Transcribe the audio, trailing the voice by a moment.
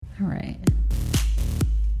All right.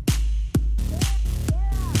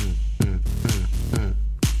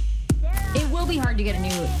 It will be hard to get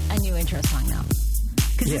a new intro song now,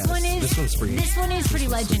 because this one is pretty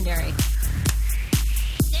legendary.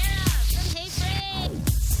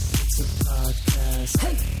 It's a podcast,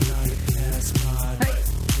 not a cast pod.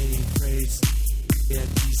 Hey, Frase, yeah,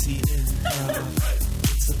 DC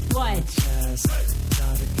Improv. It's a podcast,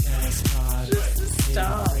 not a cast pod.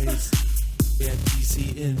 Stop. Hey, Frase, yeah,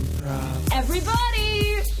 DC Improv.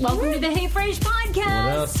 Everybody, welcome to the Hey Frase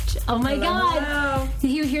podcast. Oh my God. Do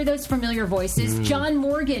you hear those familiar voices? John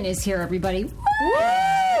Morgan is here, everybody. Woo!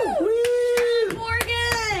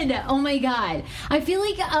 Morgan! Oh my God. I feel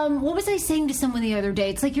like, what was I saying to someone the other day?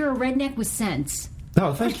 It's like you're a redneck with sense.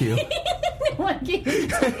 Oh, thank you. Isn't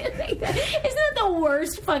that the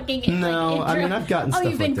worst fucking No, intro? I mean, I've gotten stuff like that. Oh,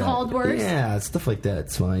 you've been called worse? Yeah, stuff like that.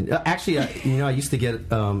 It's fine. Actually, I used to get,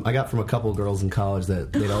 I got from a couple of girls in college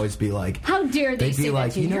that they'd always be like... How dare they say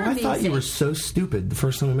that to you? I thought you were so stupid the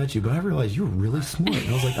first time I met you, but I realized you were really smart. And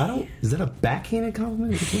I was like, is that a backhanded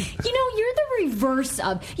compliment? You're the reverse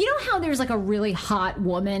of... You know how there's like a really hot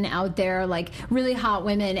woman out there, like really hot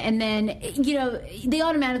women, and then, they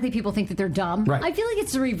automatically, people think that they're dumb. Right. I feel like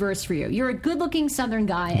it's the reverse for you. You're a good-looking Southern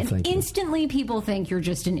guy, and instantly people think you're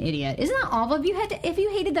just an idiot. Isn't that awful? Have you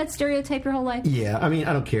hated that stereotype your whole life? Yeah, I mean,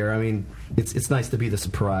 I don't care. I mean, it's nice to be the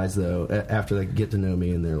surprise, though, after they get to know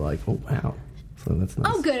me and they're like, oh, wow. So that's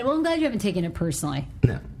nice. Oh, good. Well, I'm glad you haven't taken it personally.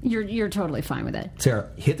 No. You're totally fine with it. Sarah,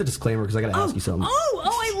 hit the disclaimer because I got to ask you something. Oh,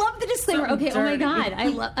 I love the disclaimer. Okay, oh my God.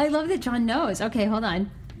 I love that John knows. Okay, hold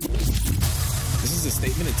on. This is a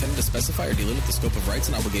statement intended to specify or delimit the scope of rights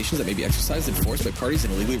and obligations that may be exercised and enforced by parties in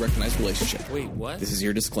a legally recognized relationship. Wait, what? This is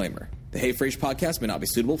your disclaimer. The Hey Frase podcast may not be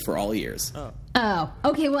suitable for all ears. Oh,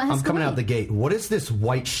 okay. Well, it has I'm coming out the gate. What is this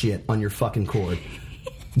white shit on your fucking cord?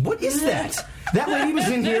 What is that? That lady was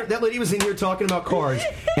in here talking about cards,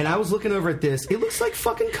 and I was looking over at this. It looks like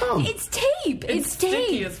fucking cum. It's tape. It's tape.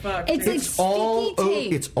 Sticky as fuck. It's like sticky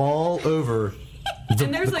tape. It's all over.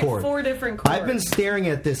 And there's like cord. 4 different cords. I've been staring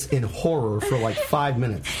at this in horror for like 5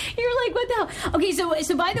 minutes. You're like, what the hell? Okay, so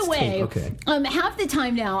by the way, okay. Half the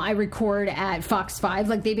time now I record at Fox 5.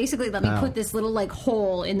 Like they basically let me put this little like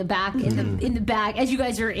hole in the back in the back as you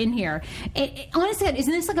guys are in here. Honestly,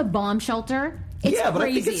 isn't this like a bomb shelter? It's yeah, but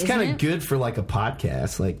crazy, I think it's kind of good for like a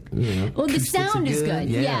podcast, like Well, the sound is good.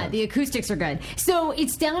 Yeah, the acoustics are good. So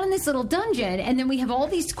it's down in this little dungeon, and then we have all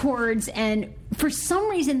these cords, and for some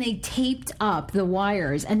reason they taped up the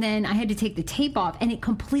wires, and then I had to take the tape off, and it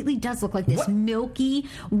completely does look like this milky,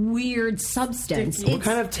 weird substance. What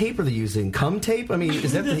kind of tape are they using? Cum tape? I mean,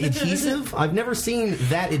 is that the adhesive? I've never seen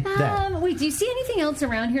that. Wait, do you see anything else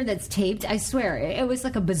around here that's taped? I swear, it was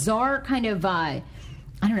like a bizarre kind of...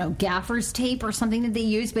 I don't know, gaffer's tape or something that they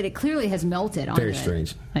use, but it clearly has melted on it. Very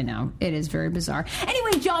strange. I know. It is very bizarre.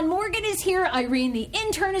 Anyway, John Morgan is here. Irene, the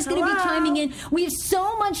intern, is going to be chiming in. We have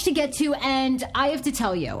so much to get to, and I have to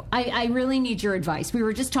tell you, I really need your advice. We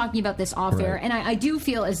were just talking about this off air, and I do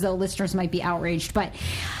feel as though listeners might be outraged, but...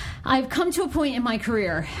 I've come to a point in my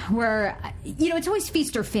career where, it's always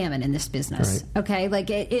feast or famine in this business, okay?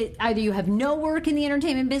 Like, it either you have no work in the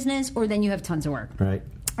entertainment business or then you have tons of work. Right.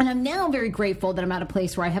 And I'm now very grateful that I'm at a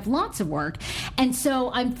place where I have lots of work. And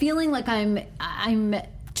so I'm feeling like I'm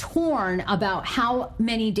torn about how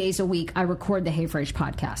many days a week I record the Hey Frase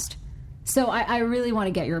podcast. So I really want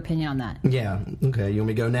to get your opinion on that. Yeah. Okay. You want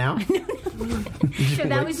me to go now? Sure,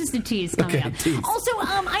 that was just a tease coming up. Tease. Also,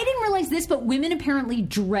 I didn't realize this, but women apparently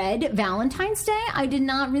dread Valentine's Day. I did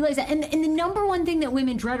not realize that. And the number one thing that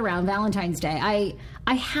women dread around Valentine's Day, I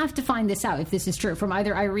have to find this out if this is true from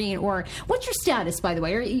either Irene or... What's your status, by the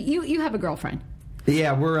way? You have a girlfriend.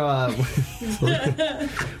 Yeah, we're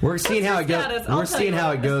seeing how it goes. We're seeing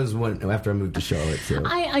how it goes after I move to Charlotte. So.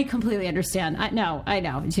 I completely understand. I know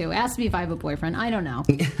too. Ask me if I have a boyfriend. I don't know.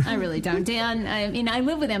 I really don't. Dan, I mean, I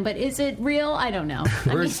live with him, but is it real? I don't know.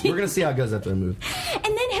 We're gonna see how it goes after I move. And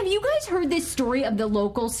then, have you guys heard this story of the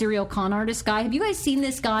local serial con artist guy? Have you guys seen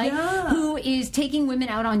this guy who is taking women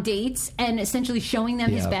out on dates and essentially showing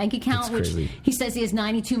them his bank account, which he says he has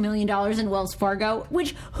 $92 million in Wells Fargo?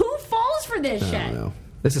 Which who falls for this shit? No.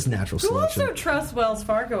 This is natural selection. Who also trusts Wells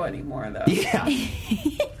Fargo anymore, though? Yeah.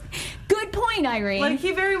 Good point, Irene. Like,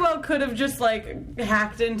 he very well could have just, like,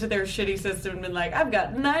 hacked into their shitty system and been like, I've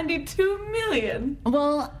got $92 million.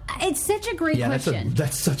 Well, it's such a great question.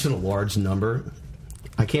 That's such a large number.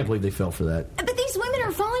 I can't believe they fell for that. But these women are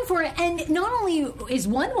are falling for it. And not only is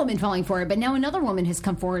one woman falling for it, but now another woman has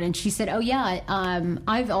come forward and she said, oh, yeah,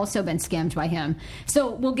 I've also been scammed by him.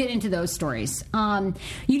 So we'll get into those stories. You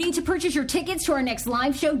need to purchase your tickets to our next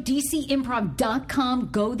live show, dcimprov.com.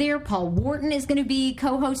 Go there. Paul Wharton is going to be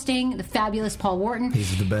co-hosting, the fabulous Paul Wharton.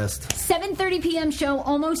 He's the best. 7:30 p.m. show,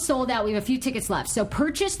 almost sold out. We have a few tickets left. So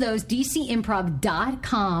purchase those,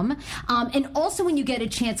 dcimprov.com. And also when you get a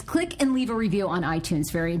chance, click and leave a review on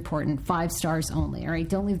iTunes. Very important. 5 stars only. All right,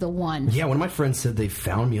 don't leave the 1. Yeah, one of my friends said they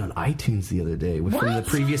found me on iTunes the other day from the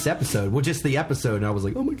previous episode. Well, just the episode, and I was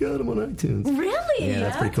like, oh my God, I'm on iTunes. Really? Yeah,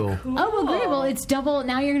 that's pretty cool. Oh, well, great. Well, it's double.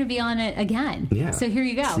 Now you're going to be on it again. Yeah. So here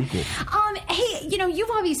you go. Sequel. Hey,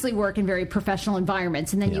 you've obviously worked in very professional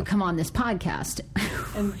environments, and then you come on this podcast.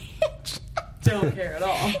 And don't care at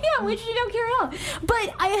all. Yeah, which you don't care at all.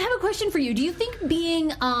 But I have a question for you. Do you think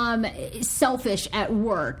being selfish at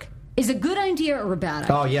work is a good idea or a bad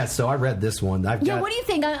idea? Oh, yeah, so I read this one. What do you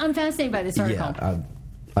think? I'm fascinated by this article. Yeah,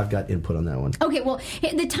 I've got input on that one. Okay, well,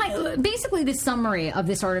 basically the summary of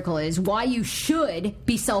this article is why you should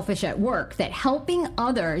be selfish at work, that helping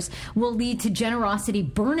others will lead to generosity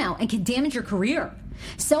burnout and can damage your career.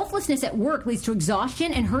 Selflessness at work leads to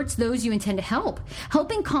exhaustion and hurts those you intend to help.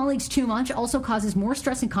 Helping colleagues too much also causes more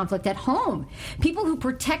stress and conflict at home. People who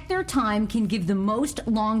protect their time can give the most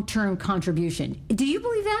long-term contribution. Do you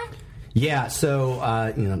believe that? Yeah, so,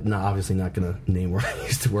 obviously not going to name where I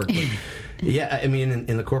used to work, but yeah, I mean,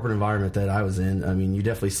 in the corporate environment that I was in, I mean, you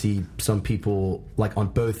definitely see some people, like on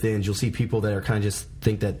both ends, you'll see people that are kind of just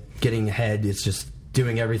think that getting ahead is just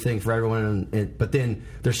doing everything for everyone, but then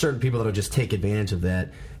there's certain people that'll just take advantage of that,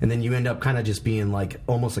 and then you end up kind of just being like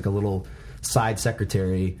almost like a little side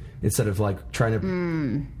secretary instead of like trying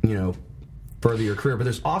to, further your career. But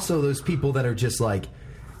there's also those people that are just like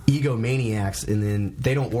egomaniacs, and then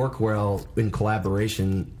they don't work well in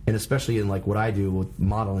collaboration, and especially in like what I do with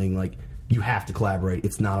modeling, like you have to collaborate.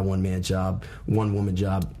 It's not a one-man job, one-woman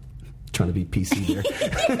job. Trying to be PC there.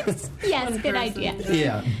 Yes, good idea.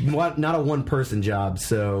 Yeah, not a one-person job.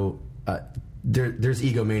 So there's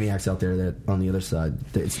egomaniacs out there that on the other side,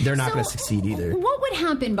 they're not going to succeed either. What would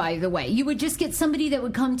happen, by the way? You would just get somebody that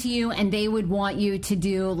would come to you and they would want you to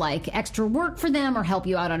do like extra work for them or help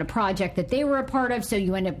you out on a project that they were a part of. So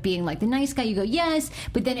you end up being like the nice guy. You go yes,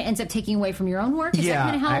 but then it ends up taking away from your own work. Is that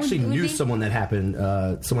kind of how I actually it would knew be? someone that happened.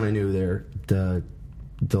 Someone I knew there.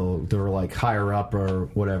 They were like higher up or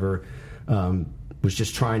whatever. Was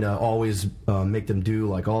just trying to always make them do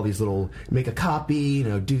like all these little, make a copy,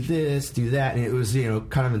 do this, do that, and it was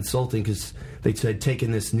kind of insulting because they had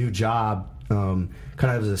taken this new job kind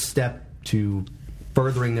of as a step to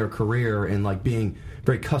furthering their career and like being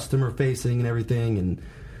very customer facing and everything, and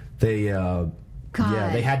they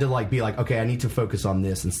they had to like be like, okay, I need to focus on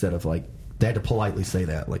this instead of like they had to politely say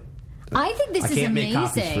that like. I think this is can't make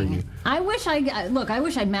copies for amazing. you. I wish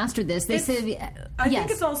I mastered this. They said, I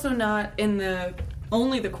think it's also not in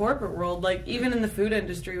only the corporate world. Like even in the food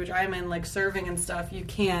industry, which I'm in, like serving and stuff, you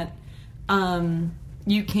can't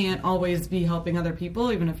always be helping other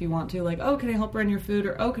people, even if you want to. Like, oh, can I help run your food?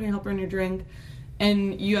 Or oh, can I help run your drink?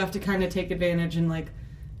 And you have to kind of take advantage and like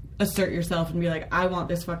assert yourself and be like, I want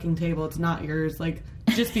this fucking table. It's not yours. Like,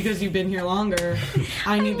 just because you've been here longer,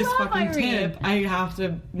 I need this fucking tip. I have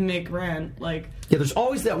to make rent. Like, yeah, there's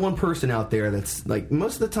always that one person out there that's like,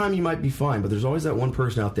 most of the time you might be fine, but there's always that one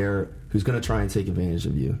person out there who's going to try and take advantage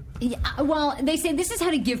of you. Yeah, well, they say this is how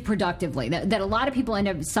to give productively, that a lot of people end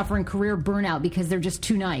up suffering career burnout because they're just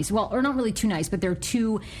too nice. Well, or not really too nice, but they're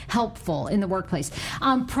too helpful in the workplace.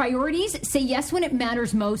 Priorities, say yes when it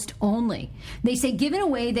matters most only. They say give in a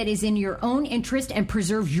way that is in your own interest and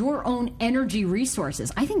preserves your own energy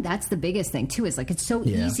resources. I think that's the biggest thing, too, is like it's so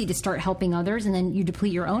easy to start helping others and then you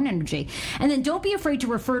deplete your own energy. And then don't be afraid to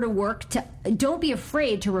refer work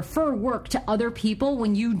to other people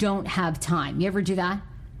when you don't have time. You ever do that?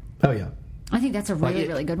 Oh, yeah. I think that's a really,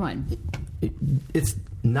 really good one. It's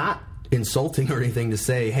not insulting or anything to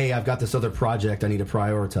say, hey, I've got this other project I need to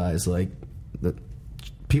prioritize. Like,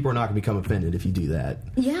 people are not going to become offended if you do that.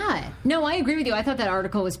 Yeah. No, I agree with you. I thought that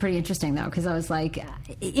article was pretty interesting, though, because I was like,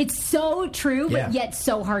 it's so true, but yet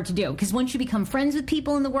so hard to do. Because once you become friends with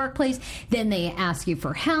people in the workplace, then they ask you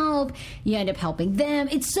for help. You end up helping them.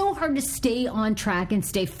 It's so hard to stay on track and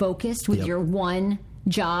stay focused with your one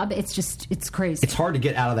job. It's crazy. It's hard to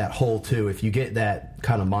get out of that hole, too. If you get that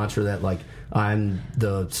kind of mantra that, like, I'm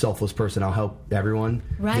the selfless person, I'll help everyone.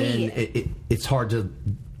 Right. Then it's hard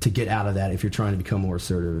to to get out of that if you're trying to become more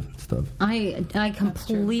assertive and stuff. I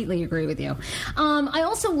completely agree with you. I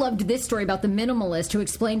also loved this story about the minimalist who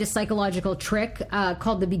explained a psychological trick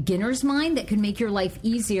called the beginner's mind that could make your life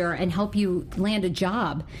easier and help you land a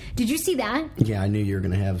job. Did you see that? Yeah, I knew you were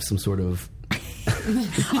going to have some sort of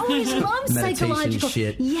I love psychological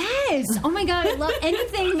shit. Yes. Oh my God, I love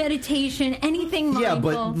anything meditation, anything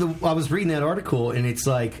mindful. Yeah, but I was reading that article and it's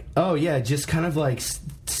like, oh yeah, just kind of like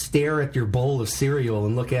stare at your bowl of cereal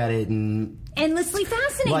and look at it and endlessly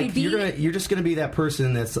fascinated. Like you're just gonna be that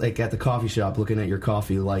person that's like at the coffee shop looking at your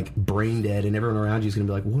coffee like brain dead, and everyone around you is gonna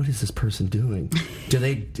be like, what is this person doing? Do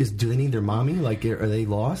they need their mommy? Like, are they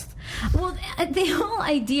lost? Well, the whole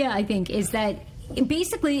idea, I think, is that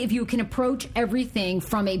basically, if you can approach everything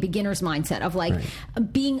from a beginner's mindset of like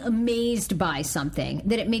being amazed by something,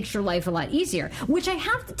 that it makes your life a lot easier. Which I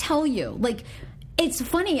have to tell you, like, it's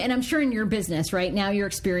funny, and I'm sure in your business right now you're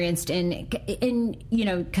experienced in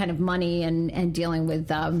kind of money and dealing with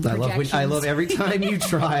projections. I love every time you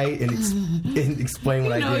try and explain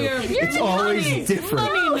what I do. It's always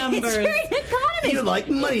different. Money numbers. You're an economist. You like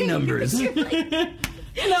money numbers.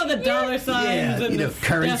 The dollar signs and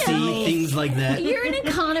currency, things like that. You're an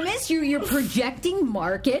economist. You're projecting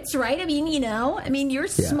markets, right? I mean, you're a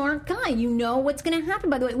smart guy. You know what's going to happen.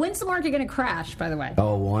 By the way, when's the market going to crash? By the way.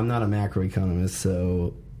 Oh well, I'm not a macroeconomist,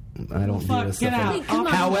 so I don't do this stuff.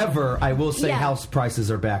 However, I will say house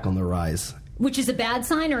prices are back on the rise. Which is a bad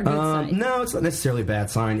sign or a good sign? No, it's not necessarily a bad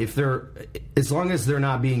sign. As long as they're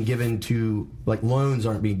not being given to, like, loans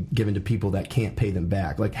aren't being given to people that can't pay them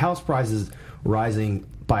back. Like, house prices rising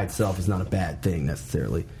by itself is not a bad thing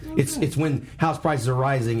necessarily. Okay. It's when house prices are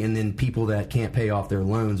rising and then people that can't pay off their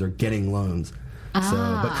loans are getting loans.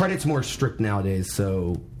 But credit's more strict nowadays,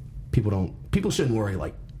 so people shouldn't worry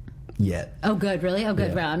like yet. Oh, good, really? Oh, good.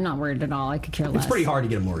 Yeah. Well, I'm not worried at all. I could care less. It's pretty hard to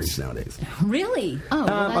get a mortgage nowadays. Really? Oh,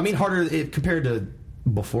 well, harder compared to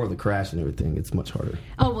before the crash and everything. It's much harder.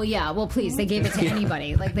 Oh, well, yeah. Well, please, they gave it to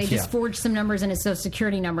anybody. Like, they just forged some numbers in a Social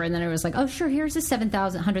Security number, and then it was like, oh, sure, here's a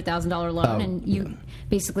 $100,000 loan, and you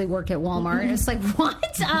basically work at Walmart. And it's like, what?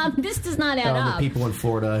 This does not add up. The people in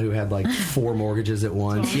Florida who had like 4 mortgages at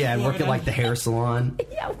once. And worked at like the hair salon.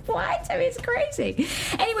 Yeah, what? I mean, it's crazy.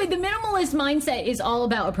 Anyway, the minimalist mindset is all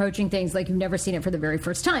about approaching things like you've never seen it for the very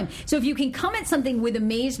first time. So if you can come at something with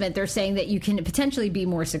amazement, they're saying that you can potentially be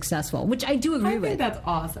more successful, which I do agree with. That's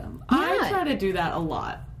awesome. Yeah. I try to do that a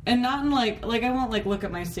lot. And not in like I won't like look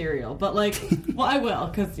at my cereal, but like, well, I will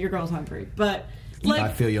because your girl's hungry. But like, I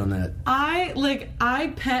feel you on that.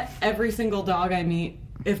 I pet every single dog I meet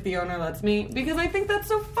if the owner lets me, because I think that's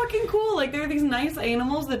so fucking cool. Like, there are these nice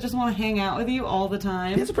animals that just want to hang out with you all the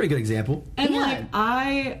time. That's a pretty good example. And like,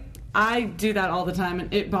 I do that all the time,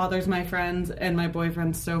 and it bothers my friends and my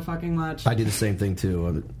boyfriend so fucking much. I do the same thing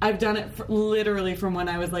too. I've done it literally from when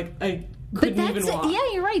I was like couldn't even walk. Yeah,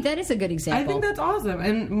 you're right. That is a good example. I think that's awesome.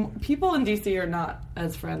 And people in DC are not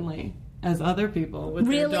as friendly as other people with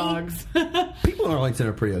their dogs. People in Arlington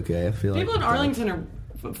are pretty okay, I feel like. People in Arlington are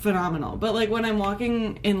phenomenal. But like when I'm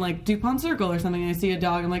walking in like DuPont Circle or something and I see a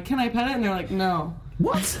dog, I'm like, can I pet it? And they're like, no.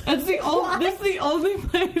 What? That's the only. This is the only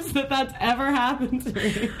place that's ever happened to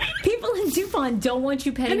me. People in DuPont don't want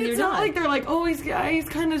you petting your dog. And it's not like they're like, oh, he's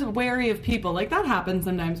kind of wary of people. Like, that happens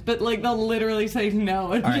sometimes. But like, they'll literally say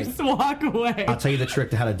no and just walk away. I'll tell you the trick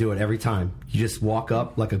to how to do it every time. You just walk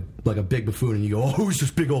up like a big buffoon and you go, oh, who's this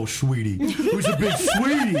big old sweetie? Who's a big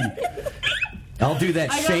sweetie? I'll do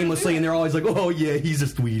that shamelessly, and they're always like, oh, yeah, he's a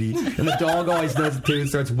sweetie. And the dog always does it, too, and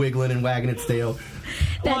starts wiggling and wagging its tail.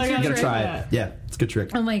 That's you gotta try it. Yeah, it's a good trick.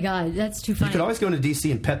 Oh, my God, that's too funny. You could always go into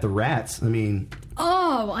D.C. and pet the rats. I mean...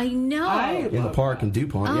 Oh, I know. In the park in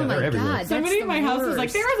DuPont. Oh, yeah, they're everywhere. God, somebody in my house was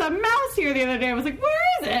like, there was a mouse here the other day. I was like, where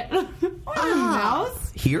is it? A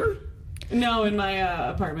mouse? Here? No, in my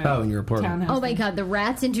apartment. Oh, in your apartment. Townhouse. Oh, my God. The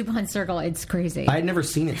rats in DuPont Circle. It's crazy. I had never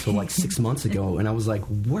seen it till like 6 months ago, and I was like,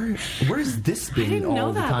 where's this been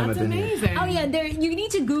all the time I've been amazing. Oh, yeah. You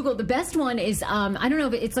need to Google. The best one is, I don't know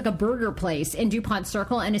if it's like a burger place in DuPont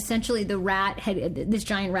Circle, and essentially this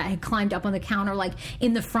giant rat had climbed up on the counter, like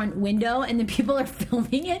in the front window, and then people are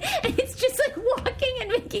filming it, and it's just like walking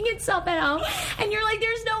and making itself at home, and you're like,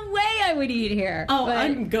 there's no way I would eat here. Oh, but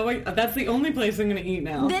I'm going. That's the only place I'm going to eat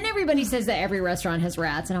now. Then everybody says that every restaurant has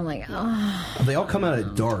rats, and I'm like, oh. They all come out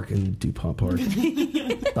at dark in DuPont Park.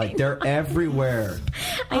 Like, they're everywhere.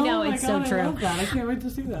 I know, it's God, so true. I love that. I can't wait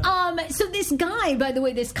to see that. So this guy, by the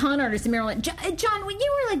way, this con artist in Maryland, John, when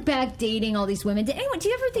you were like back dating all these women, do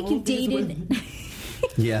you ever think you dated?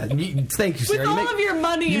 Yeah, thank you, Sarah. With all of your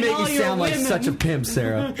money you and make all me your sound women. like such a pimp,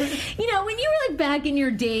 Sarah. When you were like back in your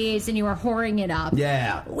days and you were whoring it up.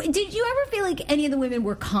 Yeah. Did you ever feel like any of the women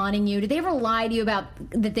were conning you? Did they ever lie to you about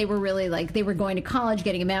that they were really like they were going to college,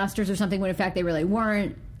 getting a master's or something, when in fact they really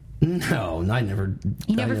weren't? No, I never.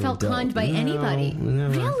 You never felt conned by anybody?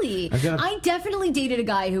 Never. Really? I definitely dated a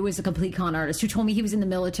guy who was a complete con artist, who told me he was in the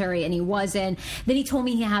military and he wasn't. Then he told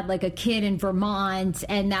me he had like a kid in Vermont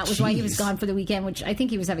and that was why he was gone for the weekend, which I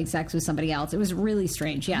think he was having sex with somebody else. It was really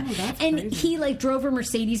strange, yeah. Oh, and crazy. He like drove a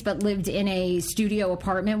Mercedes but lived in a studio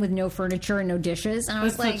apartment with no furniture and no dishes. And I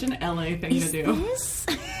was That's like, such an LA thing to do. This?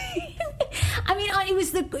 I mean,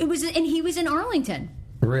 and he was in Arlington.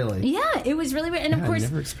 Really? Yeah, it was really weird. And of course, I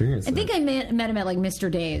never experienced I think that. I met him at like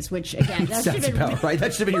Mr. Days, which again, that should Sounds have been about right.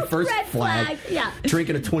 That should have been your first red flag. Yeah.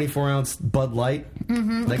 Drinking a 24-ounce Bud Light.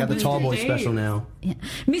 Mm-hmm. They got the tall boy Days. special now. Yeah.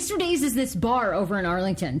 Mr. Days is this bar over in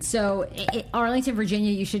Arlington. So, Arlington,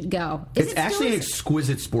 Virginia, you should go. It's actually an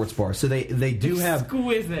exquisite sports bar. So they do have.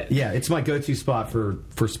 Exquisite. Yeah, it's my go-to spot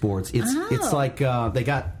for sports. It's like they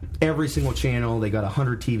got every single channel. They got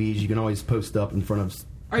 100 TVs. You can always post up in front of.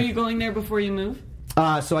 Are you going there before you move?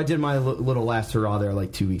 So I did my little last hurrah there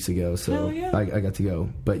like 2 weeks ago, so Hell yeah. I got to go.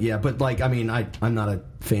 But yeah, like I mean, I'm not a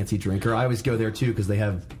fancy drinker. I always go there too because they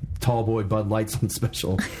have tall boy Bud Lights on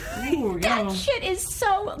special. Ooh, yeah. That shit is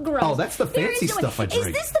so gross. Oh, that's the There fancy is no way. stuff I drink.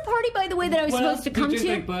 Is this the party, by the way, that I was What supposed else? to Do you come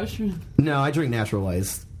drink, to? like Bush? No, I drink natural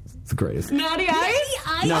ice. It's the greatest. Natty Ice?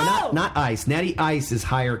 Ice? No, not ice. Natty Ice is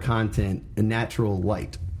higher content and natural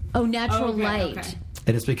light. Oh, natural Okay, light. okay.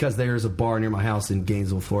 And it's because there's a bar near my house in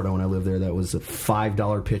Gainesville, Florida, when I lived there, that was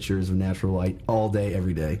 $5 pitchers of natural light all day,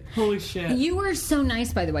 every day. Holy shit. You were so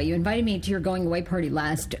nice, by the way. You invited me to your going away party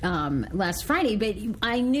last Friday, but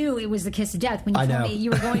I knew it was the kiss of death when you told me you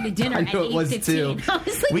were going to dinner I at know it was 8:15. too. I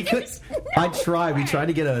was like, We could. "There's I no tried. We way." tried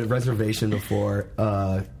to get a reservation before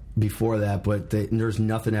that, but there's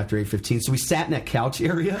nothing after 8:15. So we sat in that couch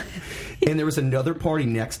area, and there was another party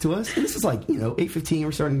next to us. And this is like 8:15.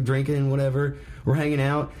 We're starting drinking, whatever. We're hanging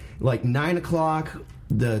out. Like 9 o'clock,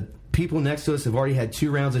 the people next to us have already had 2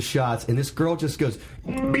 rounds of shots, and this girl just goes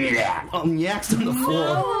yaks on the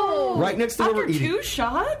floor right next to where After we're eating. 2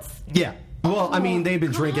 shots? Yeah. Well, I mean, they've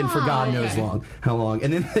been drinking for God knows how long.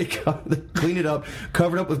 And then they cleaned it up,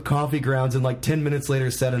 covered up with coffee grounds, and like 10 minutes later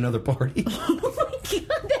set another party. Oh my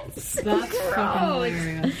God, that's so That's gross. fucking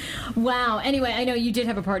hilarious. Wow. Anyway, I know you did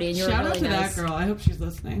have a party, and you were Shout really out to nice. that girl. I hope she's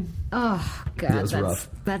listening. Oh God, That was rough.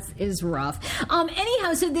 That is rough.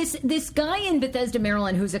 Anyhow, so this guy in Bethesda,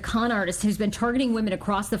 Maryland, who's a con artist who's been targeting women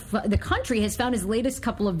across the country, has found his latest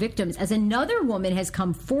couple of victims as another woman has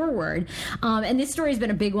come forward. And this story has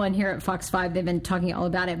been a big one here at Fox 5. They've been talking all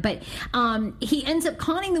about it. But he ends up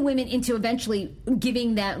conning the women into eventually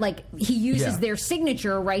giving that, like, he uses their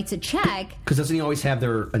signature, writes a check. Because doesn't he always have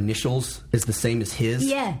their initials is the same as his?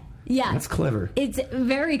 Yeah. Yeah. That's clever. It's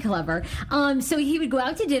very clever. So he would go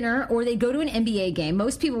out to dinner or they'd go to an NBA game.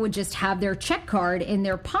 Most people would just have their check card in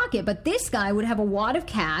their pocket, but this guy would have a wad of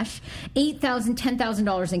cash, $8,000,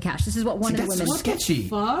 $10,000 in cash. This is what one of the That's women... so sketchy.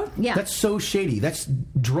 Fuck? Yeah. That's so shady. That's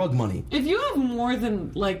drug money. If you have more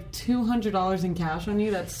than like $200 in cash on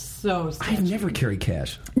you, that's so sketchy. I've never carried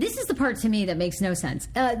cash. This is the part to me that makes no sense.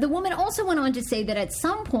 The woman also went on to say that at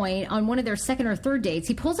some point on one of their second or third dates,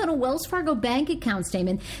 he pulls out a Wells Fargo bank account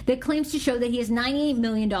statement that claims to show that he has $98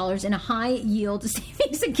 million in a high-yield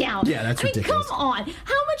savings account. Yeah, that's ridiculous. I mean, come on.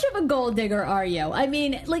 How much of a gold digger are you? I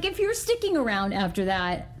mean, like, if you're sticking around after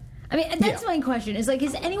that... I mean, that's my question. Is like,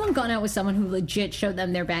 has anyone gone out with someone who legit showed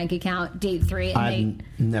them their bank account, date 3, and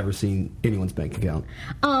I've never seen anyone's bank account.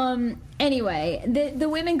 Anyway, the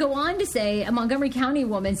women go on to say a Montgomery County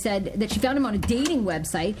woman said that she found him on a dating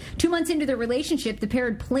website. 2 months into their relationship, the pair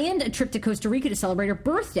had planned a trip to Costa Rica to celebrate her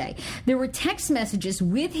birthday. There were text messages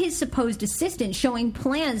with his supposed assistant showing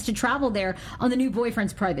plans to travel there on the new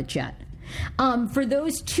boyfriend's private jet. For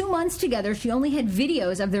those 2 months together, she only had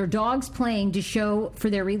videos of their dogs playing to show for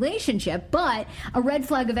their relationship, but a red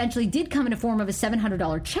flag eventually did come in the form of a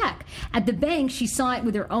 $700 check. At the bank, she saw it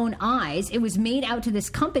with her own eyes. It was made out to this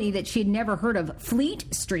company that she had never heard of, Fleet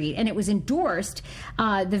Street, and it was endorsed,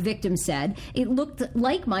 the victim said. It looked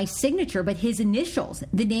like my signature, but his initials,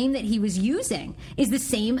 the name that he was using, is the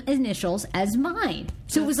same initials as mine.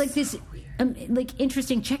 So it was like this... like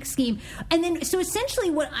interesting check scheme, and then so essentially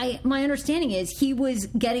what my understanding is he was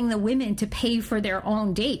getting the women to pay for their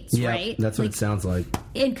own dates, Yeah, right? that's what it sounds like.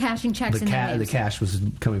 And cashing checks in their The names. cash was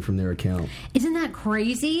coming from their account. Isn't that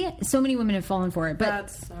crazy? So many women have fallen for it,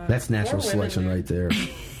 but That's natural Poor women, selection man. right there.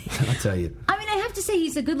 I tell you. I mean, I have to say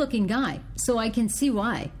he's a good-looking guy, so I can see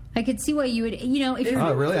why. I could see why you would, if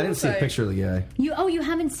Oh, really? I didn't see a picture of the guy. you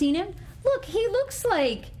haven't seen him? Look, he looks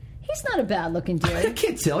like He's not a bad-looking I dude.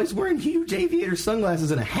 can't tell. He's wearing huge aviator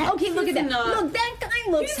sunglasses and a hat. Okay, look at that. not. Look, that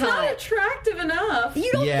guy looks He's hot. not attractive enough.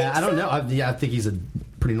 You don't think I don't so? know. I think he's a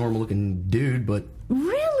pretty normal-looking dude, but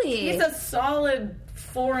Really? He's a solid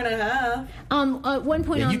 4.5. At one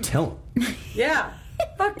point you tell him. Yeah.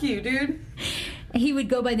 Fuck you, dude. he would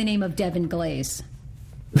go by the name of Devin Glaze.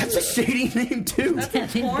 That's a shady name too.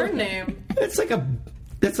 That's a porn name. That's like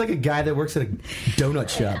a guy that works at a donut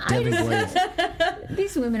shop. Devin Glaze.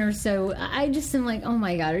 These women are so... I just am like, oh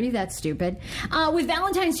my God, are you that stupid? With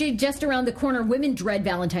Valentine's Day just around the corner, women dread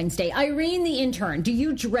Valentine's Day. Irene, the intern, do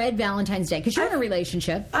you dread Valentine's Day? Because you're in a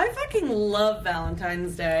relationship. I fucking love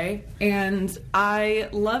Valentine's Day, and I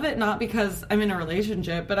love it not because I'm in a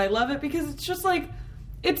relationship, but I love it because it's just like,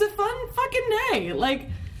 it's a fun fucking day. Like,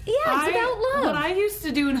 Yeah, it's about love. What I used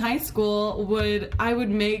to do in high school I would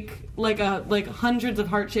make like hundreds of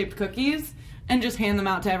heart-shaped cookies and just hand them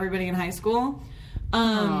out to everybody in high school.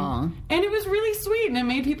 And it was really sweet, and it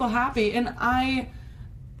made people happy. And I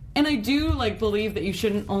do like believe that you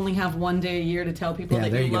shouldn't only have one day a year to tell people Yeah,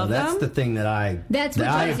 that there you go. love That's them. the thing that I That's what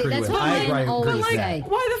I I say. agree That's with. what I men agree always with say. that.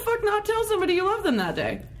 Why the fuck not tell somebody you love them that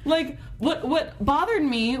day? Like, what bothered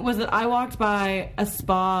me was that I walked by a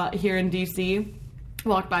spa here in D.C.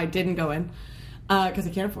 Walked by, didn't go in, because I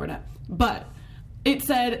can't afford it. But it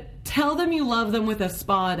said, tell them you love them with a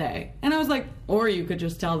spa day. And I was like, or you could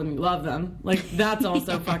just tell them you love them. Like, that's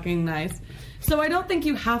also fucking nice. So I don't think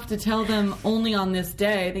you have to tell them only on this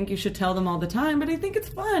day. I think you should tell them all the time. But I think it's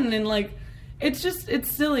fun, and like, it's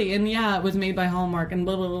silly. And yeah, it was made by Hallmark and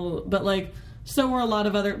blah, blah, blah. But like, so were a lot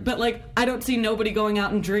of other, but like, I don't see nobody going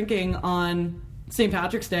out and drinking on St.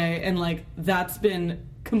 Patrick's Day. And like, that's been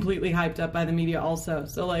completely hyped up by the media also.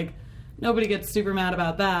 So like, nobody gets super mad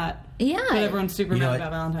about that. Yeah. But everyone's super You know mad what?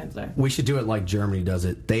 about Valentine's Day. We should do it like Germany does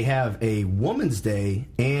it. They have a woman's day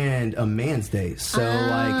and a man's day. So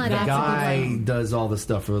like the that's a good guy one. does all the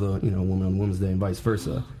stuff for the woman on women's day and vice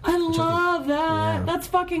versa. I love that. Yeah. That's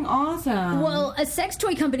fucking awesome. Well, a sex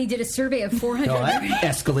toy company did a survey of 400... Oh, that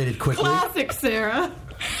escalated quickly. Classic, Sarah.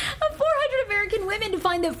 Of 400 American women to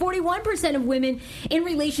find that 41% of women in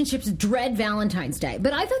relationships dread Valentine's Day.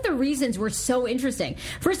 But I thought the reasons were so interesting.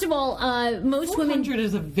 First of all, most women... 400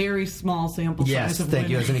 is a very small sample Yes, size of thank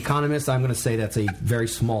you. women. As an economist, I'm going to say that's a very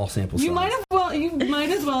small sample size. You might as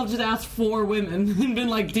well have just asked 4 women and been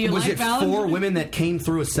like, do you Was like it Valentine's? 4 women that came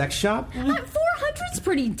through a sex shop? 400's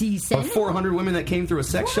pretty decent. Or 400 women that came through a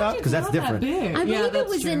sex shop? Because that's different. I believe it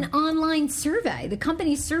was an online survey. The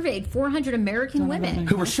company surveyed 400 American women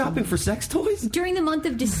Who were shopping for sex toys? during the month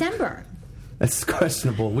of December. That's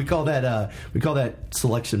questionable. We call that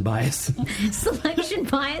selection bias. Selection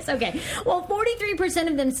bias? Okay. Well, 43%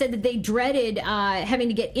 of them said that they dreaded having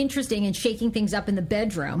to get interesting and shaking things up in the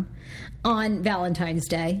bedroom on Valentine's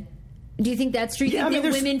Day. Do you think that's true? You think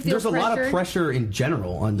that women feel there's a lot of pressure in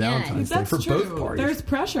general on Valentine's Day That's for true. both parties. There's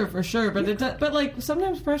pressure for sure, but like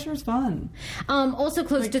sometimes pressure is fun. Also,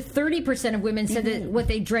 close to 30% of women said that what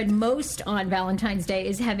they dread most on Valentine's Day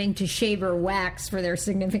is having to shave or wax for their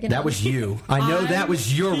significant That other. was you. I know that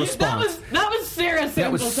was your response. That was Sarah's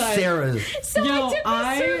That was sample size. Sarah's. So Yo, I took the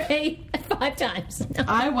I- survey 5 times.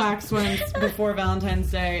 I waxed once before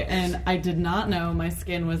Valentine's Day, and I did not know my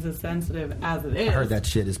skin was as sensitive as it is. I heard that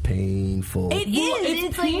shit is painful. It is.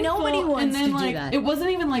 It's like nobody wants and then, to do like, that. It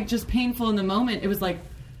wasn't even like just painful in the moment. It was like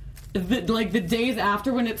the days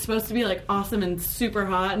after when it's supposed to be like awesome and super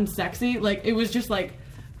hot and sexy. Like it was just like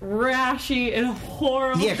rashy and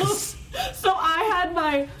horrible. Yeah, 'cause- So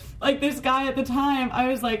I had this guy at the time. I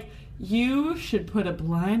was like, you should put a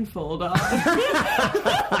blindfold on. And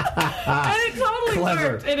it totally Clever.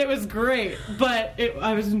 worked, and it was great. But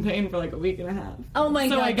I was in pain for like a week and a half. Oh my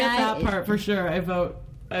so God, I get that that part for sure. I vote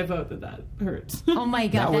that hurts. Oh my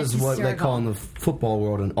God, That was that's what they hysterical. call in the football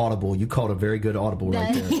world an audible. You called a very good audible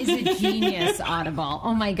right That there. is a genius audible.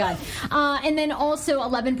 Oh my God. And then also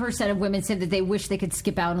 11% of women said that they wish they could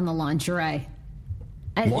skip out on the lingerie.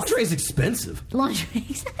 And Lingerie is expensive. Lingerie,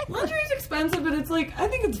 exactly. Lingerie's expensive, but it's like, I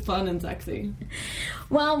think it's fun and sexy.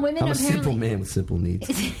 Well, women I'm a simple apparently, man with simple needs.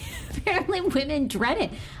 apparently women dread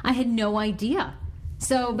it. I had no idea.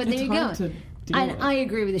 So, but there It's you hard go. to deal And with. I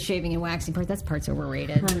agree with the shaving and waxing part. That part's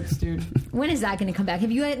overrated. Hurts, dude. When is that going to come back?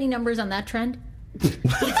 Have you had any numbers on that trend?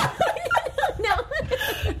 No.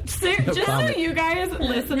 Sarah, just comment. so you guys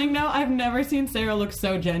listening know, I've never seen Sarah look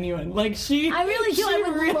so genuine. Like I really do. I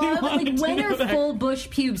would love, wanted like, to when know are that. full bush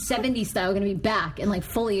pubes 70s style going to be back and like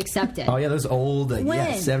fully accepted? Oh yeah, those old When?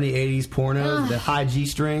 70s, 80s pornos, the high G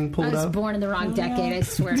string I pulled was up. born in the wrong decade, I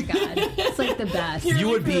swear to God. It's like the best. You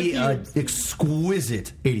would be an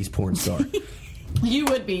exquisite 80s porn star. You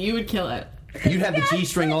would be. You would kill it. You'd have the G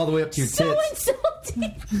string all the way up to your So tits. insulting.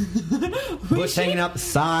 Bush hanging out the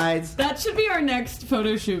sides. That should be our next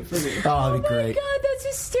photo shoot for me. Oh, that'd be Oh my great. God, that's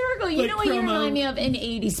hysterical. You Like know what you promo. remind me of? An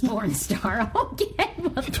 80s porn star. Okay,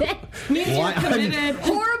 well, then. Means you're Why- committed.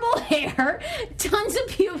 Horrible hair, tons of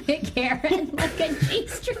pubic hair, and like a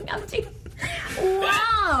G-string up to.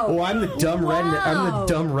 Wow. Oh, I'm the dumb redneck. I'm Wow.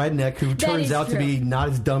 the dumb redneck who turns is out to true. be not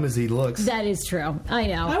as dumb as he looks. That is true. I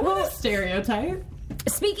know. I want a stereotype.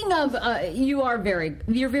 Speaking of, you're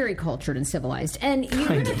very cultured and civilized, and you're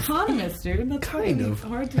Kind an of. Economist, dude. That's Kind really of.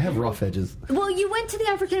 hard to I have do. rough edges. Well, you went to the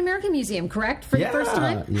African American Museum, correct, for the first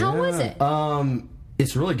time? How was it?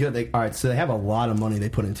 It's really good. All right, so they have a lot of money they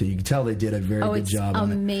put into it. You can tell they did a very good It's job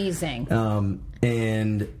on it. amazing.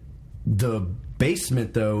 And the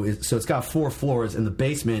basement, though, so it's got 4 floors, and the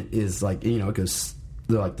basement is like, it goes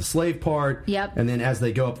like the slave part. Yep. And then as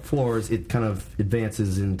they go up floors, it kind of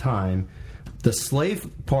advances in time. The slave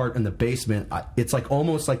part in the basement, it's like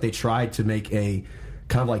almost like they tried to make a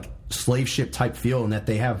kind of like slave ship type feel, in that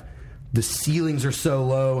they have the ceilings are so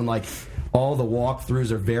low, and like all the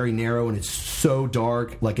walkthroughs are very narrow, and it's so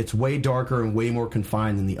dark. Like it's way darker and way more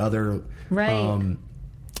confined than the other in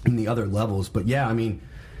the other levels. But yeah, I mean,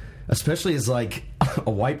 especially as like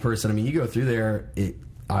a white person, I mean, you go through there,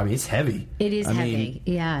 it's heavy. It is I heavy. mean,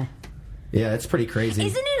 Yeah. Yeah, it's pretty crazy.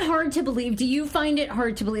 Isn't it hard to believe? Do you find it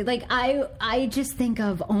hard to believe? Like, I just think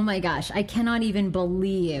of, oh my gosh, I cannot even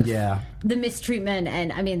believe the mistreatment.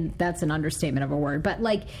 And I mean, that's an understatement of a word, but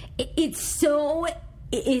like, it's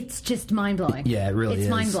just mind blowing. Yeah, it really is. It's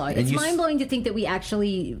mind blowing. And It's mind blowing to think that we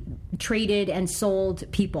actually traded and sold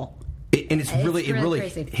people. And it really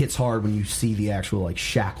crazy. hits hard when you see the actual like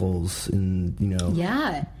shackles and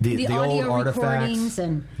Yeah, the audio old recordings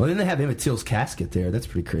artifacts. Well, then they have Emmett Till's casket there. That's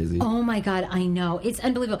pretty crazy. Oh my God, I know. It's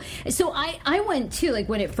unbelievable. So I went too, like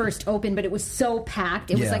when it first opened, but it was so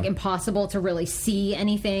packed. It was like impossible to really see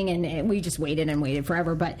anything, and we just waited and waited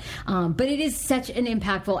forever. But it is such an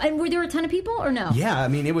impactful. And were there a ton of people or no? Yeah, I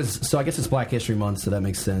mean, it was. So I guess it's Black History Month, so that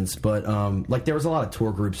makes sense. But like there was a lot of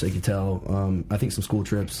tour groups, you could tell. I think some school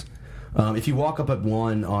trips. If you walk up at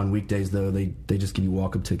 1 on weekdays, though, they just give you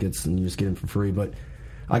walk-up tickets and you just get them for free. But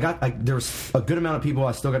there was a good amount of people.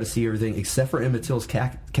 I still got to see everything except for Emmett Till's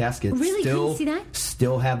casket. Really? Still, Can you see that?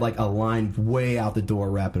 Still had like a line way out the door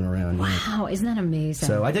wrapping around. Wow, isn't that amazing?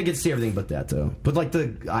 So I did get to see everything but that, though. But like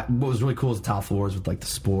what was really cool is the top floors with like the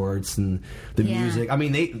sports and the music. I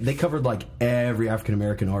mean, they covered like every African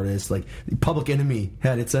American artist. Like Public Enemy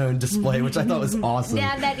had its own display, which I thought was awesome.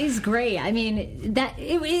 That is great. I mean,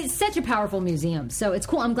 it's such a powerful museum. So it's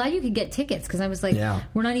cool. I'm glad you could get tickets because I was like,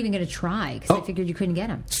 we're not even going to try because I figured you couldn't get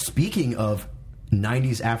them. Speaking of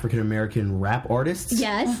 90s African American rap artists,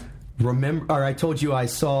 yes. I told you I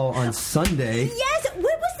saw on Sunday. Yes.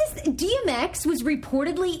 What was this? DMX was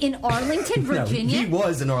reportedly in Arlington, Virginia. No, he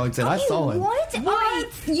was in Arlington. I saw him. What? All right,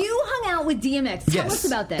 you hung out with DMX. Tell us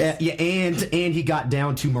about this. Yeah, and he got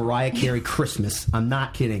down to Mariah Carey Christmas. I'm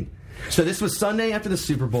not kidding. So this was Sunday after the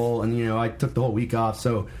Super Bowl, and I took the whole week off.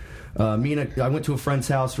 So I went to a friend's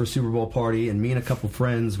house for a Super Bowl party, and me and a couple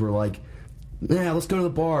friends were like, yeah, let's go to the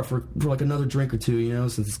bar for like another drink or two,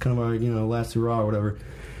 since it's kind of our, last hurrah or whatever.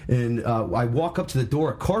 And I walk up to the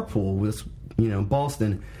door at Carpool with,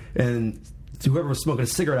 Boston, and whoever was smoking a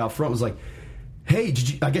cigarette out front was like, hey,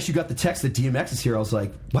 I guess you got the text that DMX is here. I was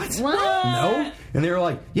like, what? No? And they were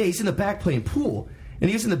like, yeah, he's in the back playing pool.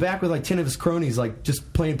 And he was in the back with like 10 of his cronies, like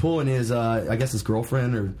just playing pool, and his, I guess his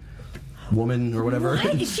girlfriend or woman or whatever.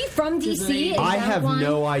 What? Is she from DC? I have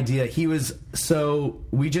no idea. So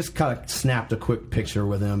we just kind of snapped a quick picture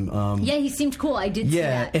with him. Yeah, he seemed cool. I did see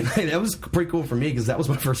that. And that was pretty cool for me because that was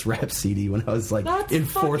my first rap CD when I was like in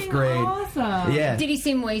 4th grade. Awesome. Yeah. Did he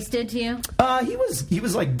seem wasted to you? He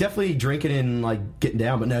was like definitely drinking and like getting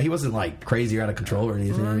down, but no, he wasn't like crazy or out of control or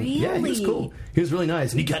anything. Really? Yeah, he was cool. He was really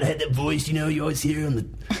nice, and he kind of had that voice, you always hear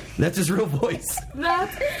him. That's his real voice.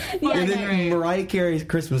 That's And then Mariah Carey's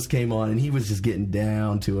Christmas came on, and he was just getting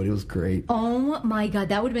down to it. It was great. Oh my God,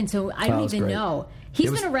 that would have been so. I don't even know. He's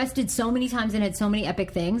been arrested so many times and had so many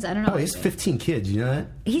epic things. I don't know. Oh, he has 15 kids. You know that?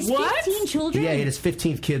 He's 15 children. Yeah, he had his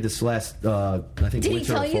 15th kid this last. I think. Did he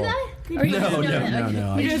tell you that? Or you just know that?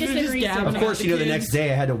 No. You just did research. Of course, the next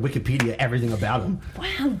day I had to Wikipedia everything about him. Wow,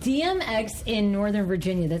 DMX in Northern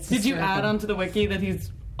Virginia. That's Did you hysterical. add onto the wiki that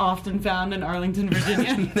he's often found in Arlington,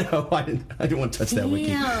 Virginia. No, I didn't want to touch that wiki.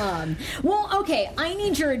 Damn. Well, okay, I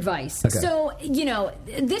need your advice. Okay. So,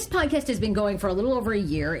 this podcast has been going for a little over a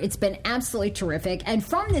year. It's been absolutely terrific. And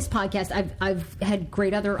from this podcast, I've had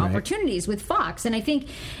great other opportunities with Fox. And I think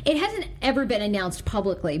it hasn't ever been announced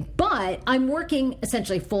publicly, but I'm working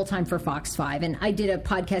essentially full-time for Fox 5. And I did a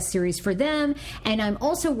podcast series for them. And I'm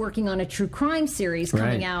also working on a true crime series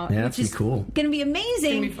coming out, Yeah, which that's is cool. going to be amazing. It's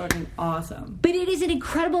going to be fucking awesome. But it is an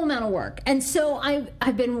incredible amount of work. And so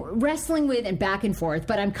I've been wrestling with and back and forth,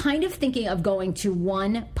 but I'm kind of thinking of going to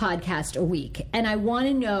one podcast a week. And I want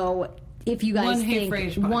to know if you guys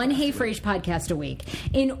think one Hey Frase podcast a week.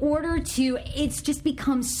 In order to, it's just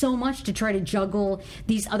become so much to try to juggle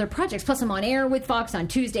these other projects. Plus, I'm on air with Fox on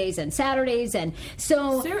Tuesdays and Saturdays. And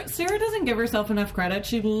so Sarah doesn't give herself enough credit.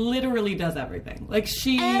 She literally does everything. Like,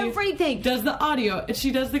 everything. Does the audio,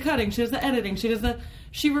 she does the cutting, she does the editing,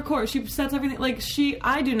 she records, she sets everything. Like,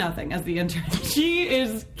 I do nothing as the intern. She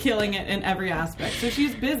is killing it in every aspect. So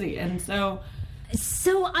she's busy. And so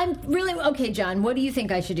I'm really, okay, John, what do you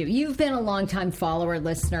think I should do? You've been a longtime follower,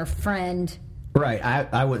 listener, friend. Right.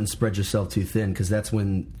 I wouldn't spread yourself too thin, because that's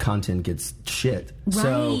when content gets shit. Right.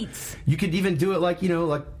 So you could even do it like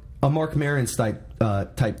a Mark Maron's type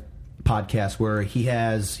podcast, where he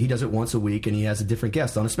does it once a week and he has a different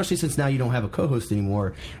guest on, especially since now you don't have a co-host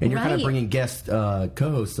anymore and you're kind of bringing guest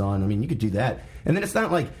co-hosts on. I mean, you could do that. And then it's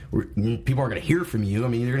not like people are going to hear from you. I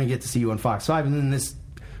mean, you're going to get to see you on Fox 5, and then this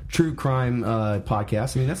true crime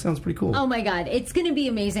podcast. I mean, that sounds pretty cool. Oh my God, it's going to be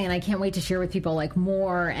amazing, and I can't wait to share with people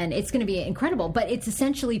more, and it's going to be incredible. But it's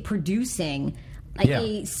essentially producing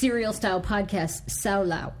a serial style podcast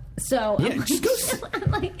solo. So I'm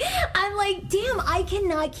like, damn, I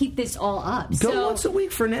cannot keep this all up. Go once a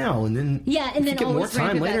week for now, and then and then get more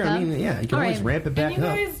time later. I mean, you can always ramp it back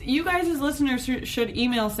up. You guys as listeners should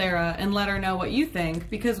email Sarah and let her know what you think,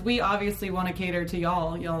 because we obviously want to cater to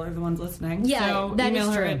y'all. Y'all are the ones listening. Yeah, so that email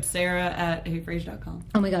is her true. at sarah@heyfrase.com.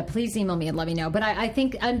 Oh my God, please email me and let me know. But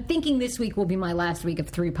I'm thinking this week will be my last week of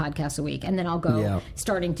 3 podcasts a week, and then I'll go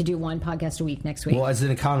starting to do 1 podcast a week next week. Well, as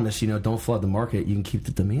an economist, don't flood the market. You can keep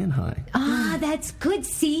the demand high. That's good.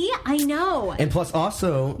 See, I know. And plus,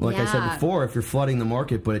 also, like I said before, if you're flooding the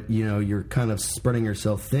market, but you're kind of spreading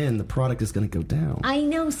yourself thin, the product is going to go down. I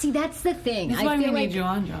know. See, that's the thing. That's why we need you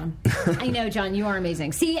on, John. I know, John. You are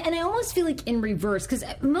amazing. See, and I almost feel like in reverse, because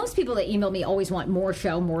most people that email me always want more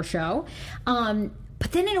show.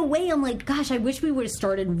 But then in a way, I'm like, gosh, I wish we would have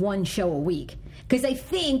started 1 show a week. Because I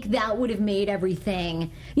think that would have made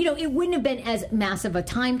everything, it wouldn't have been as massive a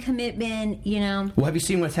time commitment, Well, have you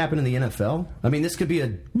seen what's happened in the NFL? I mean, this could be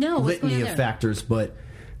a litany of factors, but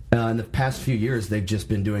in the past few years, they've just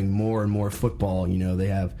been doing more and more football. They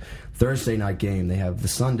have Thursday night game, they have the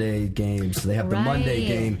Sunday games, they have the Monday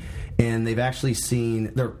game, and they've actually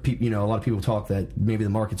seen, a lot of people talk that maybe the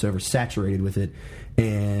market's oversaturated with it,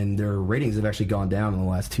 and their ratings have actually gone down in the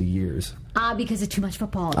last 2 years. Because of too much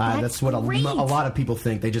football. That's what a lot of people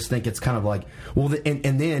think. They just think it's kind of like,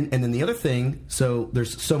 and then the other thing, so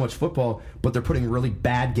there's so much football, but they're putting really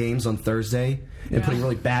bad games on Thursday and putting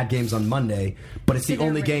really bad games on Monday, but it's the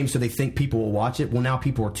only game, so they think people will watch it. Well, now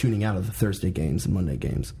people are tuning out of the Thursday games and Monday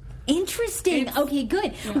games. Interesting. Okay,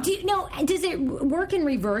 good. Yeah. Does it work in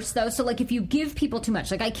reverse, though? So, like, if you give people too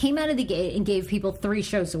much, like I came out of the gate and gave people 3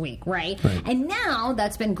 shows a week, right? And now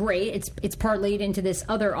that's been great. It's parlayed into this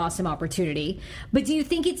other awesome opportunity. But do you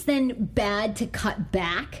think it's then bad to cut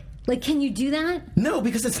back? Like, can you do that? No,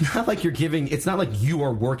 because it's not like you're giving. It's not like you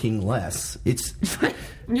are working less. It's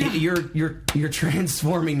you're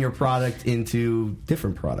transforming your product into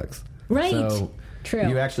different products. Right. So true.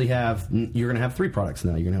 You're going to have 3 products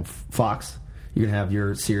now. You're going to have Fox. You're going to have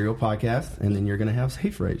your serial podcast, and then you're going to have Hey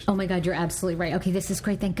Frase. Oh my God, you're absolutely right. Okay, this is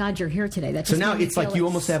great. Thank God you're here today. So now it's like you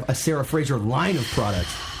almost have a Sarah Fraser line of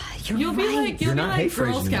products. You'll be like Girl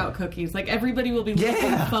Scout anymore. Cookies. Like, everybody will be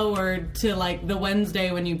looking forward to like the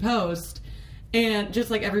Wednesday when you post, and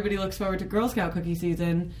just like everybody looks forward to Girl Scout cookie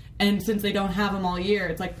season. And since they don't have them all year,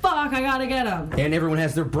 it's like, fuck, I gotta get them. And everyone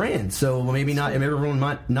has their brand, so maybe not. And everyone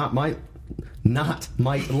might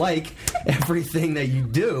like everything that you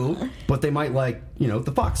do, but they might like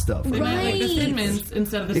the Fox stuff. They might like the Thin Mints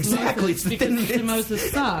instead of the Exactly, Samosas, because the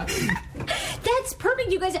Samosas suck. That's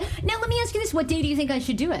perfect, you guys. Now, let me ask you this. What day do you think I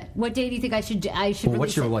should do it? What day do you think I should Well,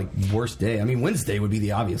 what's your, worst day? I mean, Wednesday would be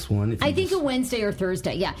the obvious one. I think a Wednesday or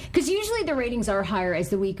Thursday, yeah. Because usually the ratings are higher as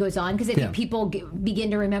the week goes on, because I think people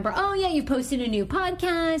begin to remember, oh, yeah, you've posted a new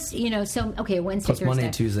podcast, so, okay, Wednesday, Plus, Thursday. Monday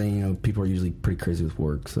and Tuesday, people are usually pretty crazy with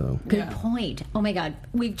work, so. Good point. Oh, my God.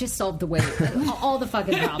 We've just solved the way, all the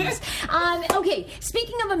fucking problems. Okay,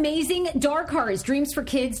 speaking of amazing, Dark Horse,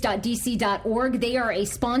 dreamsforkids.dc.org. They are a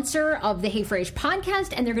sponsor of the Hey Frase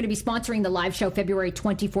podcast, and they're going to be sponsoring the live show February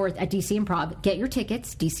 24th at DC Improv. Get your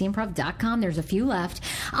tickets, dcimprov.com. There's a few left.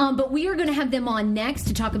 But we are going to have them on next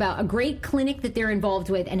to talk about a great clinic that they're involved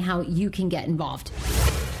with and how you can get involved.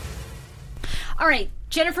 All right,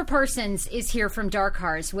 Jennifer Parsons is here from Dark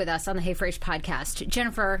Horse with us on the Hey Frase podcast.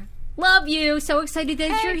 Jennifer, love you. So excited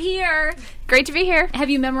that you're here. Great to be here. Have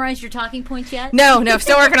you memorized your talking points yet? No,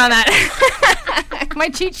 still working on that. My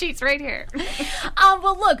cheat sheet's right here.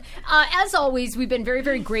 Well, look, as always, we've been very,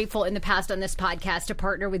 very grateful in the past on this podcast to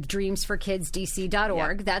partner with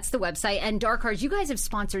dreamsforkidsdc.org. Yep. That's the website. And Dark Horse, you guys have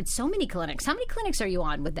sponsored so many clinics. How many clinics are you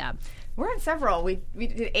on with them? We're on several. We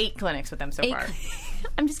did 8 clinics with them so far.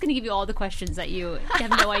 I'm just going to give you all the questions that you have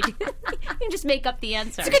no idea. You can just make up the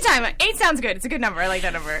answer. It's a good time. 8 sounds good. It's a good number. I like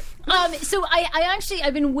that number. So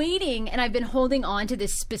I've been waiting and I've been holding on to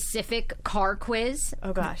this specific car quiz.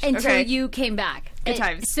 Oh gosh. Until you came back. Good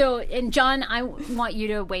times. And John, I want you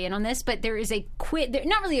to weigh in on this, but there is a quiz,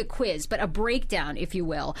 not really a quiz, but a breakdown, if you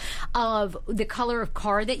will, of the color of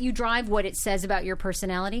car that you drive, what it says about your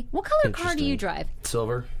personality. What color car do you drive?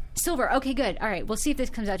 Silver. Silver. Okay, good. All right. We'll see if this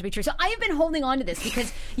comes out to be true. So I have been holding on to this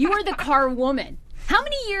because you are the car woman. How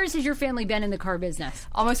many years has your family been in the car business?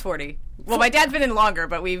 Almost 40. Well, my dad's been in longer,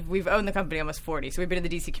 but we've owned the company almost 40. So we've been in the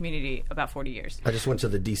DC community about 40 years. I just went to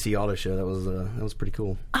the DC Auto Show. That was pretty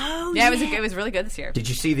cool. Oh, yeah. It was really good this year. Did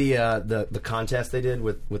you see the contest they did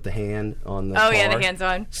with the hand on the car? Oh, yeah, the hands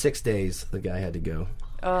on. 6 days the guy had to go.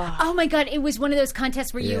 Oh my God! It was one of those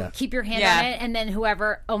contests where you keep your hand on it, and then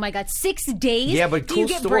whoever. Oh my God! 6 days. Yeah, but do cool you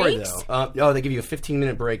get story breaks? though. They give you a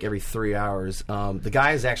 15-minute break every 3 hours. The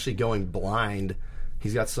guy is actually going blind.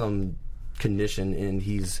 He's got some condition, and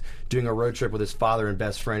he's doing a road trip with his father and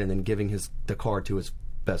best friend, and then giving the car to his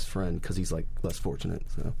best friend because he's less fortunate.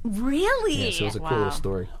 So really, yeah. So it was a cool little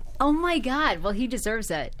story. Oh my God! Well, he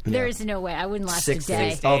deserves it. Yeah. There is no way I wouldn't last 6 a day.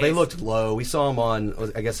 days. Oh, they looked low. We saw them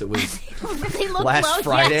on, I guess it was last low,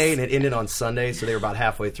 Friday, and it ended on Sunday, so they were about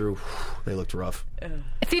halfway through. They looked rough. A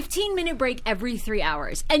 15-minute break every 3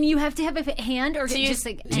 hours, and you have to have a hand, or just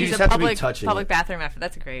like you just a have to be touching public it. bathroom after.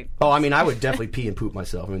 That's great. Oh, I mean, I would definitely pee and poop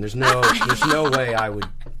myself. I mean, there's no way I would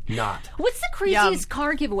not. What's the craziest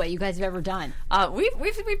car giveaway you guys have ever done?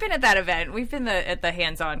 We've been at that event. We've been at the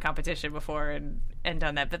hands-on competition before and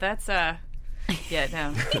done that. But that's yeah,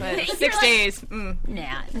 no. 6 days.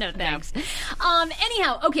 Nah, no thanks.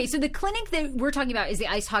 Anyhow, okay, so the clinic that we're talking about is the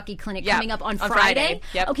ice hockey clinic coming up on Friday.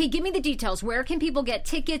 Yep. Okay, give me the details. Where can people get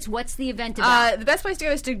tickets? What's the event about? The best place to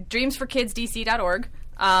go is to dreamsforkidsdc.org.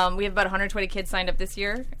 We have about 120 kids signed up this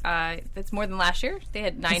year. That's more than last year. They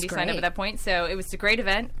had 90 signed up at that point, so it was a great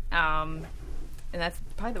event. And that's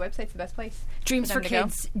probably the website's the best place.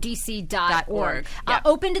 dreamsforkidsdc.org.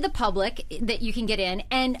 Open to the public that you can get in.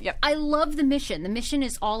 And I love the mission. The mission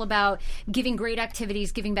is all about giving great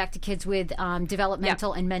activities, giving back to kids with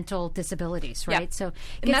developmental and mental disabilities, right? So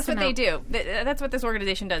and that's what they do. That's what this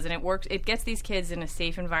organization does. And it works. It gets these kids in a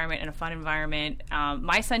safe environment and a fun environment.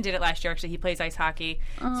 My son did it last year. Actually, he plays ice hockey.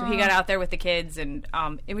 So he got out there with the kids. And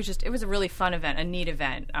it was a really fun event, a neat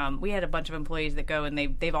event. We had a bunch of employees that go, and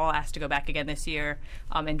they've all asked to go back again this year.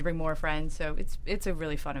 And to bring more friends, so it's a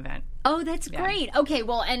really fun event. Oh, that's great. Okay,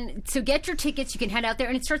 well, and so get your tickets. You can head out there,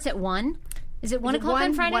 and it starts at 1. Is it 1 o'clock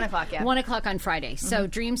on Friday? 1 o'clock, yeah. 1 o'clock on Friday. Mm-hmm. So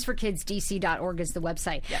dreamsforkidsdc.org is the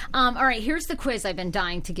website. Yeah. All right, here's the quiz I've been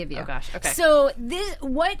dying to give you. Oh, gosh. Okay. So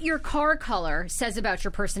what your car color says about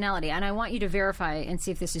your personality, and I want you to verify and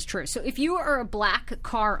see if this is true. So if you are a black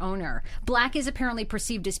car owner, black is apparently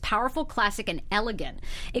perceived as powerful, classic, and elegant.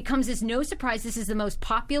 It comes as no surprise this is the most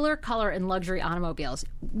popular color in luxury automobiles.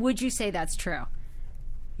 Would you say that's true?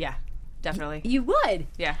 Yeah, definitely. You would?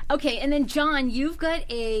 Yeah. Okay, and then John, you've got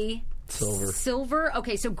a... Silver.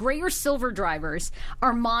 Okay, so gray or silver drivers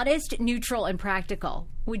are modest, neutral, and practical.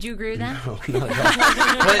 Would you agree with that? No, not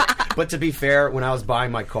at all. But to be fair, when I was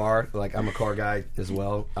buying my car, I'm a car guy as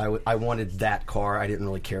well, I wanted that car. I didn't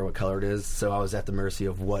really care what color it is, so I was at the mercy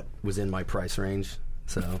of what was in my price range.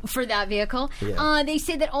 So. For that vehicle. Yeah. They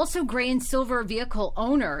say that also gray and silver vehicle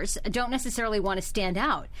owners don't necessarily want to stand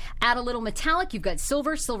out. Add a little metallic, you've got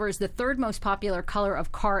silver. Silver is the third most popular color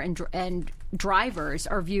of car, and drivers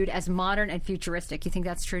are viewed as modern and futuristic. You think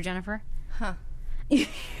that's true, Jennifer? Huh.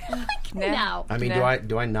 No. I mean, No.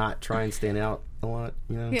 do I not try and stand out a lot?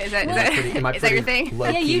 You know, Yeah, is Am I that your pretty thing? low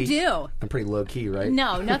Yeah, key? you do. I'm pretty low key, right?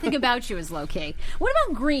 No, nothing about you is low key. What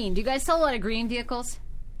about green? Do you guys sell a lot of green vehicles?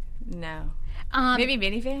 No. Maybe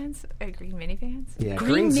minivans? Green minivans? Yeah,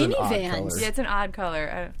 Green green's an odd minivans. color. Yeah, it's an odd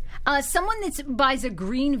color. Someone that buys a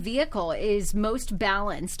green vehicle is most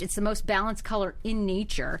balanced. It's the most balanced color in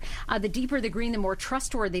nature. The deeper the green, the more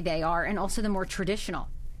trustworthy they are, and also the more traditional.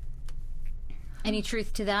 Any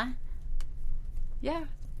truth to that? Yeah.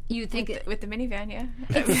 You think With the minivan, yeah.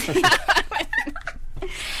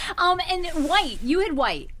 and white. You had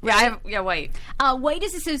white. Yeah, white. White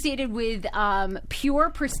is associated with pure,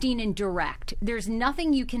 pristine, and direct. There's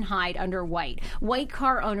nothing you can hide under white. White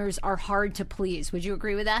car owners are hard to please. Would you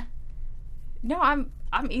agree with that? No, I'm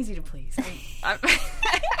easy to please.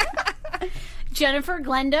 Jennifer,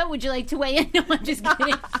 Glenda, would you like to weigh in? No, I'm just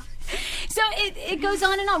kidding. So it goes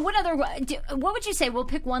on and on. What would you say? We'll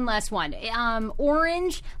pick one last one.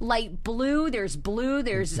 Orange, light blue. There's Do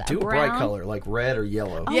a brown. bright color, like red or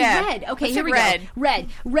yellow. Oh, Yeah. red. Okay, Let's here we pick go.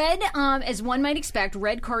 Red, as one might expect,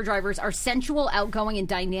 red car drivers are sensual, outgoing, and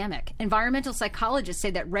dynamic. Environmental psychologists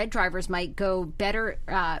say that red drivers might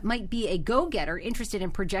be a go-getter, interested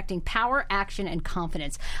in projecting power, action, and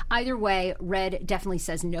confidence. Either way, red definitely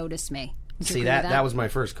says notice me. Would you See, agree with that was my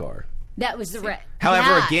first car. That was the red. However,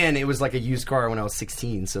 Yeah. again, it was like a used car when I was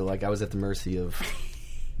 16, so like I was at the mercy of.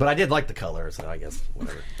 But I did like the color, so I guess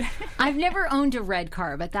whatever. I've never owned a red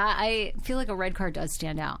car, but I feel like a red car does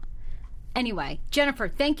stand out. Anyway, Jennifer,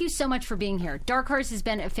 thank you so much for being here. Dark Horse has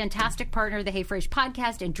been a fantastic partner of the Hey Frase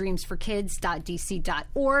podcast and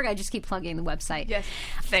dreamsforkids.dc.org. I just keep plugging the website. Yes.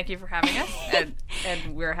 Thank you for having us.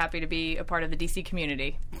 and we're happy to be a part of the DC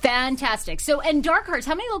community. Fantastic. So, and Dark Horse,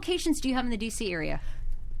 how many locations do you have in the DC area?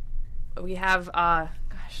 We have,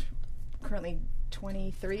 currently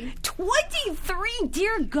 23. 23,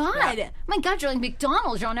 dear God. Yeah. My God, you're like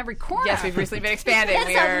McDonald's. You're on every corner. Yes, we've recently been expanding.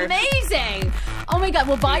 That's amazing. Oh my God.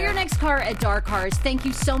 Well, buy your next car at Dark Horse. Thank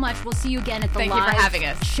you so much. We'll see you again at the Thank you live for having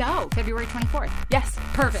us. show, February 24th. Yes.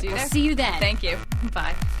 Perfect. We'll see you then. Thank you.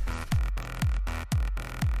 Bye.